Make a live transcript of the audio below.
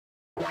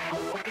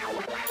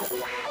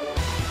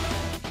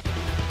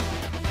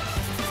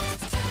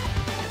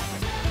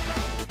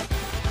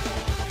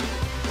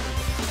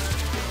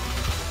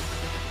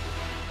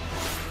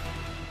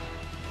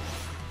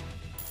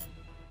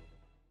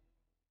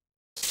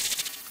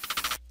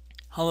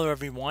Hello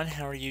everyone,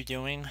 how are you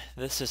doing?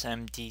 This is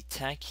MD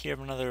Tech here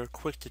with another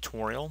quick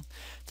tutorial.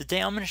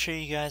 Today I'm going to show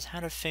you guys how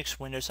to fix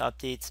Windows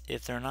updates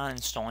if they're not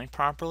installing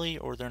properly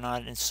or they're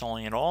not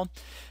installing at all.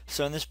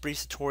 So in this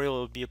brief tutorial it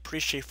will be a pretty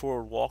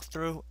straightforward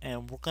walkthrough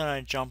and we're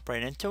going to jump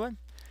right into it.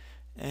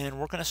 And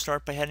we're going to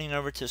start by heading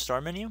over to the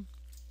Start menu.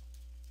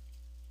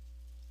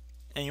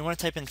 And you want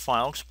to type in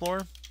File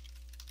Explorer.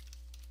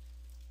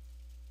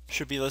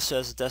 Should be listed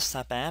as a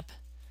desktop app.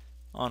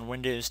 On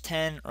Windows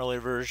 10, earlier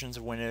versions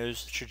of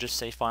Windows should just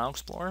say File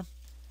Explorer.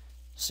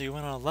 So you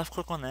want to left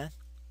click on that.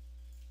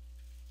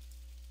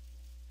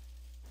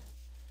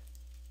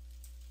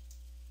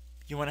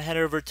 You want to head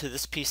over to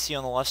this PC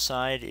on the left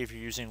side if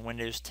you're using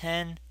Windows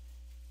 10.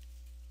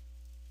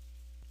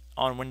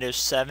 On Windows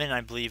 7,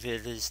 I believe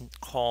it is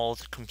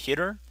called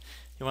Computer.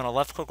 You want to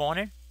left click on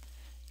it.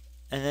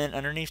 And then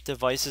underneath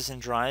Devices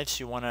and Drives,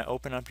 you want to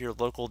open up your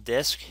local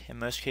disk. In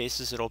most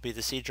cases, it'll be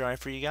the C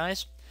drive for you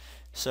guys.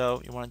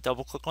 So you want to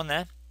double click on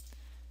that.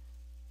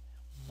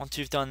 Once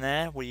you've done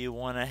that, what you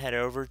want to head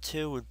over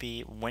to would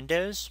be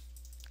Windows.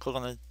 Click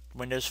on the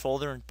Windows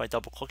folder by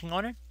double clicking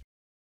on it.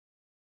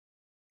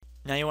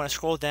 Now you want to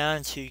scroll down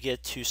until you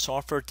get to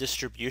Software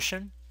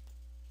Distribution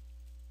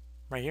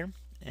right here,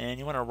 and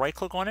you want to right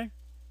click on it.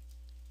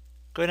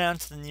 Go down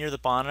to near the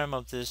bottom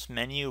of this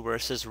menu where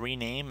it says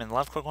Rename and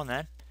left click on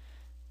that.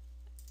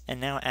 And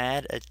now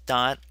add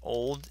a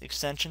 .old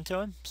extension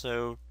to it.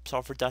 So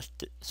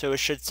it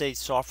should say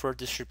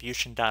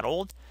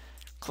SoftwareDistribution.old.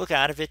 Click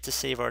out of it to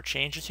save our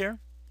changes here.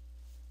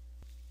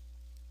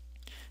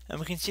 And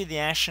we can see the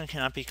action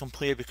cannot be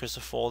completed because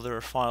the folder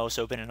or file is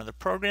open in another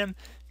program,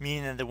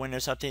 meaning that the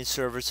Windows Update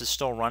service is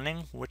still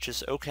running, which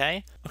is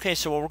okay. Okay,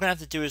 so what we're going to have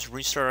to do is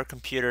restart our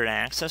computer to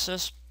access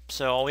this.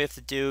 So all we have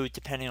to do,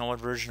 depending on what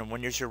version of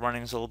Windows you're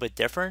running, is a little bit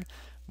different.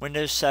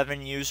 Windows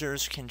 7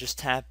 users can just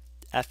tap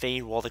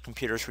F8 while the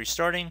computer is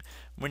restarting.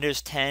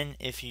 Windows 10,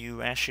 if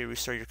you actually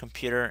restart your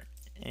computer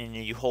and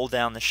you hold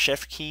down the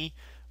Shift key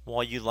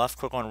while you left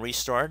click on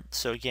Restart,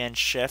 so again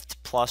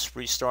Shift plus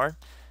Restart,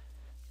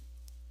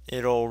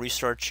 it'll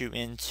restart you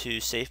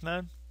into safe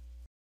mode.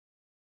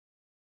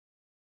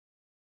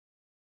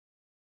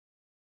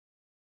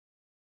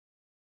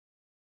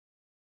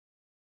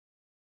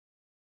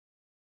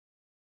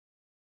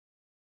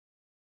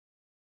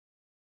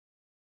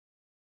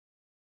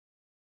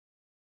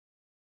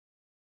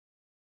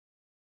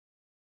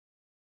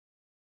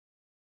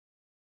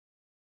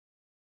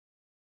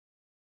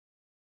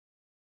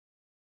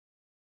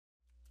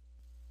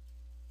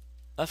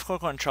 Left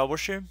click on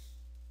Troubleshoot.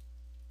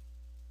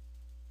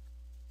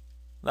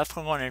 Left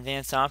click on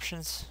Advanced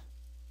Options.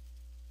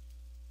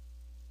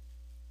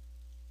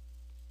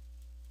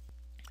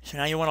 So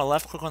now you want to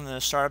left click on the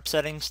Startup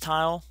Settings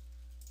tile.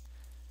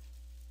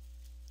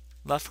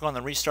 Left click on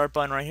the Restart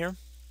button right here.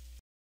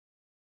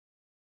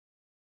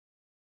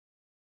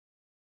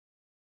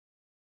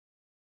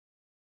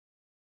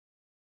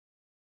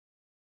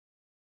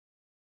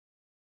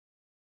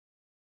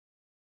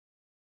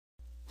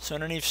 So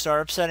underneath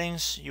Startup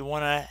Settings, you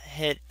want to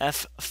hit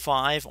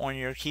F5 on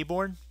your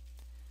keyboard.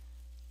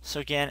 So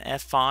again,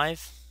 F5, and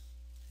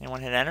you want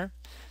to hit Enter.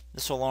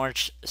 This will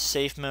launch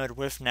Safe Mode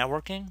with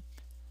Networking.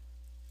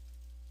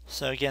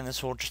 So again,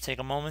 this will just take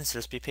a moment, so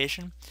just be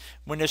patient.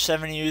 Windows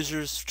 7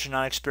 users should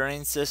not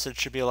experience this. It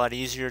should be a lot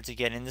easier to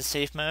get into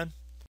safe mode.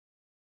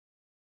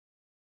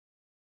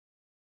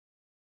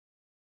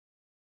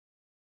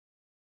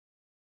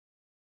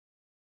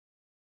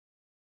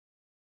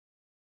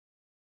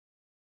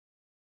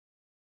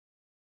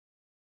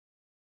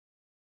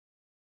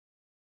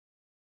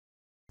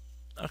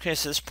 Okay,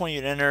 so at this point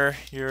you'd enter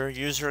your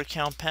user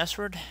account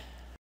password.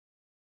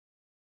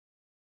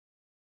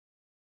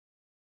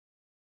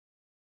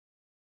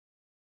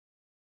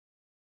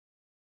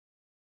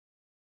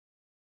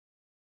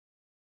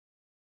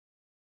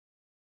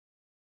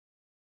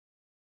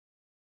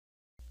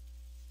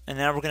 And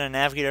now we're going to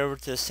navigate over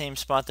to the same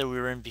spot that we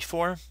were in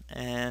before,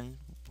 and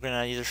we're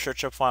going to either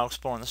search up File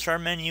Explorer in the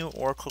Start menu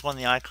or click on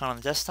the icon on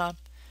the desktop.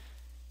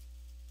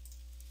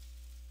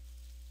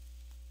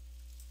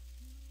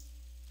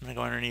 I'm going to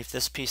go underneath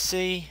this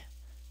PC,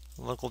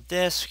 local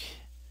disk.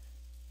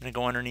 I'm going to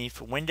go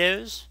underneath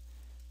Windows.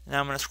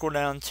 Now I'm going to scroll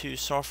down to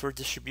Software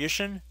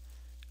Distribution,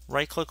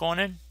 right click on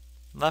it,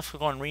 left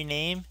click on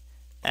Rename,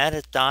 add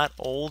a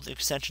 .old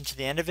extension to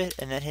the end of it,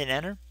 and then hit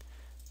Enter.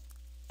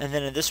 And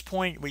then at this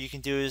point, what you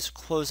can do is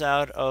close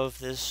out of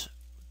this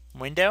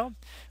window,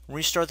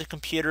 restart the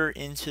computer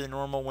into the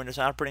normal Windows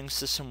operating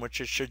system, which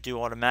it should do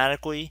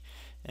automatically,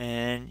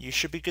 and you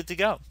should be good to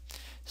go.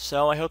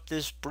 So I hope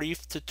this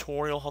brief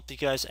tutorial helped you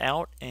guys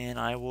out, and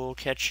I will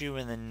catch you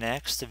in the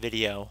next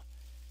video.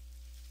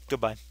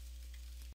 Goodbye.